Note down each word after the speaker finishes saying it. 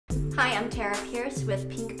Hi, I'm Tara Pierce with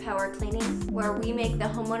Pink Power Cleaning, where we make the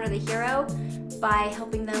homeowner the hero by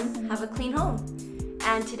helping them have a clean home.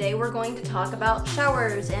 And today we're going to talk about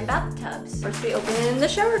showers and bathtubs. First we open the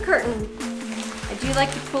shower curtain. I do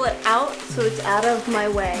like to pull it out so it's out of my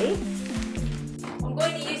way. I'm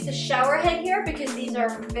going to use the shower head here because these are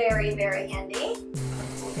very, very handy.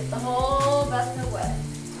 We'll get the whole bathtub wet.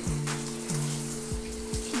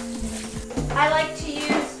 I like to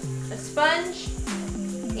use a sponge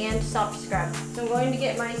and soft scrub. So I'm going to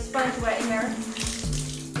get my sponge wet here.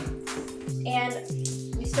 And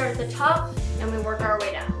we start at the top and we work our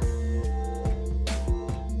way down.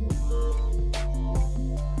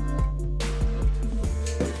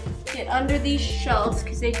 Get under these shelves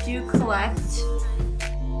because they do collect.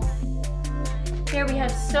 Here we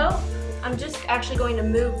have soap. I'm just actually going to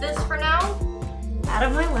move this for now out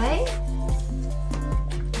of my way.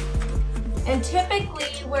 And typically,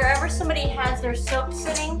 wherever somebody has their soap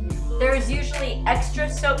sitting, there is usually extra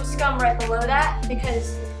soap scum right below that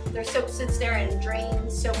because their soap sits there and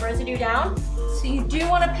drains soap residue down. So you do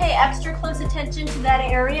want to pay extra close attention to that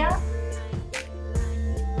area.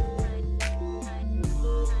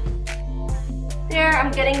 There,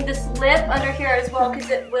 I'm getting this lip under here as well because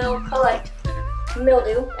it will collect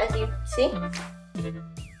mildew, as you see.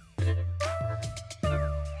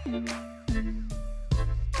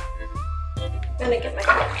 I'm gonna get my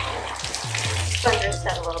sponge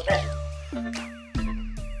set a little bit.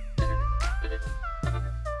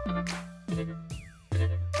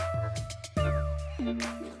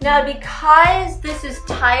 Now, because this is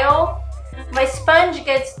tile, my sponge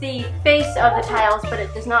gets the face of the tiles, but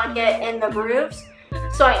it does not get in the grooves.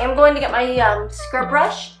 So I am going to get my scrub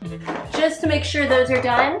brush just to make sure those are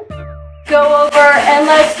done. Go over,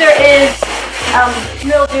 unless there is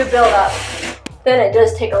mildew buildup, then it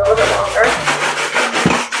does take a little bit longer.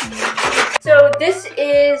 So this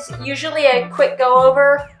is usually a quick go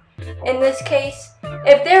over in this case.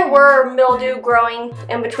 If there were mildew growing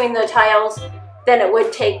in between the tiles, then it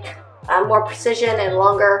would take more precision and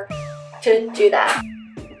longer to do that.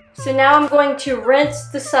 So now I'm going to rinse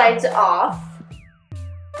the sides off.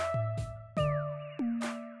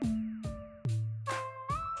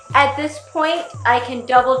 At this point, I can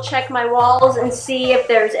double check my walls and see if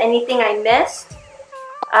there's anything I missed.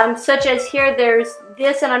 Such as here, there's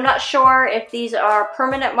this, and I'm not sure if these are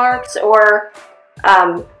permanent marks or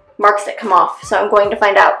marks that come off, so I'm going to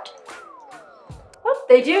find out. Oh,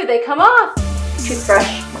 they do, they come off.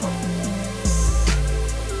 Toothbrush.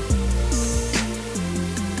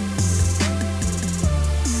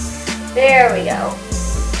 There we go.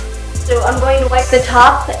 So I'm going to wipe the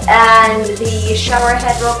top and the shower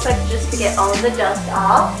head real quick just to get all of the dust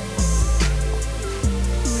off.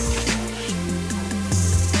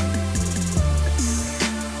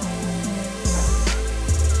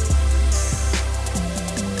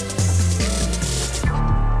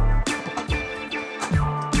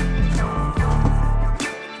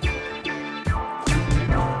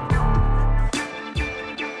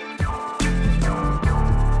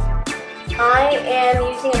 I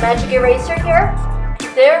am using a magic eraser here.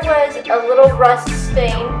 There was a little rust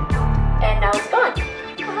stain and now it's gone.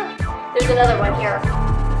 There's another one here.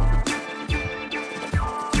 It's pretty much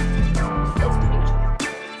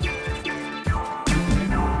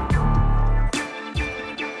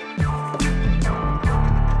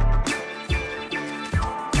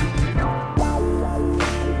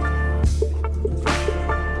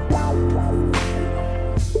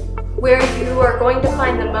Where you are going to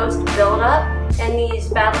find the most buildup in these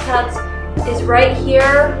bathtubs is right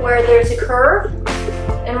here where there's a curve,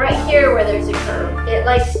 and right here where there's a curve. It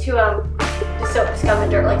likes to, the soap scum and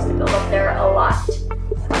dirt likes to build up there a lot.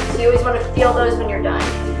 So you always want to feel those when you're done.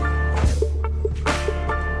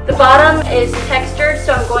 The bottom is textured,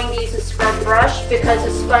 so I'm going to use a scrub brush because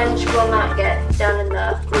the sponge will not get down in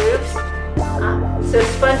the grooves. So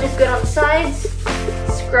sponge is good on the sides,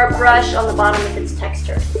 scrub brush on the bottom if it's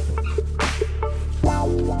textured.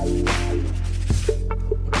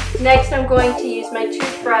 Next, I'm going to use my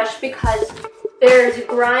toothbrush because there's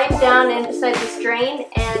grime down inside this drain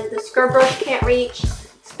and the scrub brush can't reach,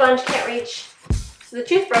 sponge can't reach, so the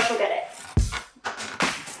toothbrush will get it.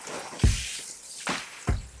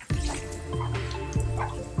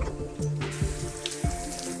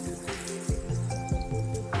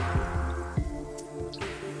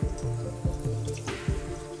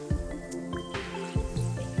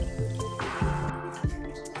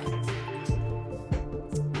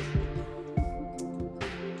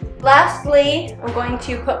 Lastly, I'm going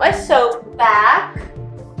to put my soap back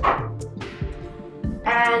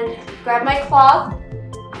and grab my cloth.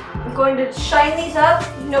 I'm going to shine these up.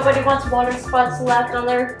 Nobody wants water spots left on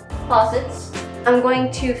their faucets. I'm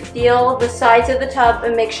going to feel the sides of the tub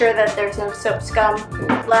and make sure that there's no soap scum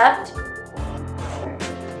left.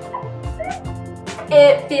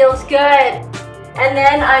 It feels good. And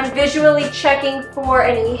then I'm visually checking for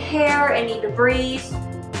any hair, any debris.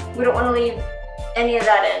 We don't want to leave any of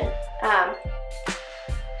that in.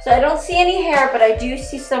 So I don't see any hair, but I do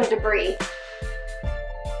see some debris.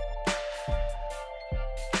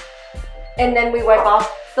 And then we wipe off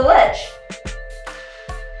the ledge.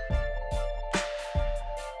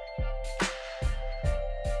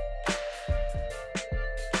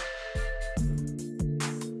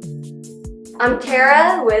 I'm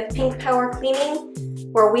Tara with Pink Power Cleaning,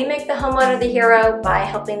 where we make the homeowner the hero by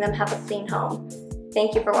helping them have a clean home.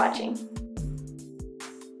 Thank you for watching.